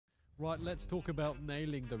Right, let's talk about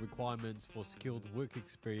nailing the requirements for skilled work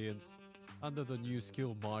experience under the new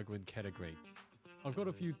skilled migrant category. I've got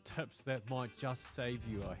a few tips that might just save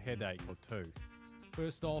you a headache or two.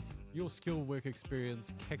 First off, your skilled work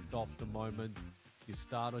experience kicks off the moment you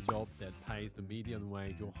start a job that pays the median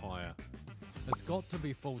wage or higher. It's got to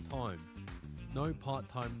be full-time. No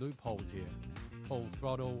part-time loopholes here. Full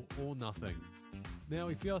throttle or nothing. Now,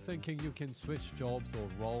 if you're thinking you can switch jobs or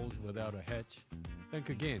roles without a hitch, think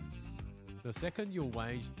again. The second your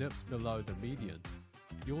wage dips below the median,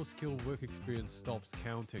 your skilled work experience stops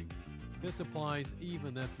counting. This applies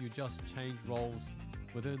even if you just change roles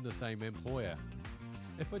within the same employer.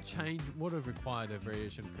 If a change would have required a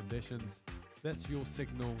variation conditions, that's your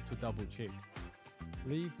signal to double check.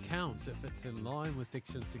 Leave counts if it's in line with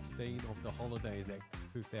Section 16 of the Holidays Act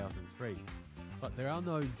 2003. But there are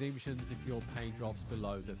no exemptions if your pay drops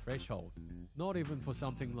below the threshold, not even for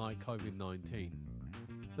something like COVID-19.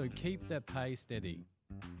 So keep that pay steady.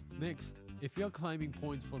 Next, if you're claiming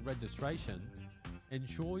points for registration,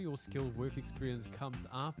 ensure your skilled work experience comes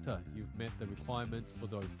after you've met the requirements for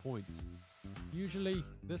those points. Usually,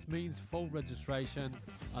 this means full registration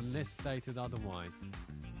unless stated otherwise.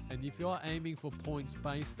 And if you're aiming for points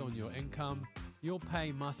based on your income, your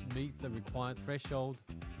pay must meet the required threshold,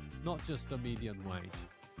 not just the median wage.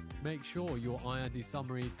 Make sure your IRD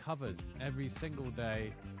summary covers every single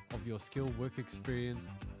day of your skilled work experience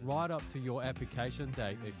right up to your application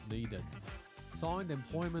date if needed. Signed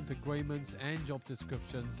employment agreements and job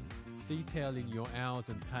descriptions detailing your hours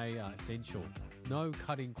and pay are essential. No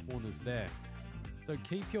cutting corners there. So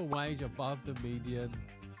keep your wage above the median,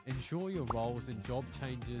 ensure your roles and job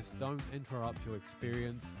changes don't interrupt your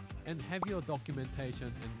experience, and have your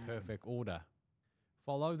documentation in perfect order.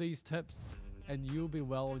 Follow these tips and you'll be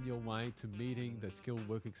well on your way to meeting the skilled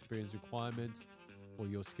work experience requirements for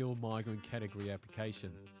your skilled migrant category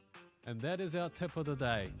application. And that is our tip of the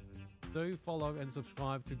day. Do follow and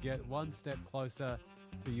subscribe to get one step closer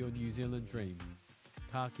to your New Zealand dream.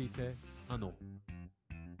 Ka kite anō.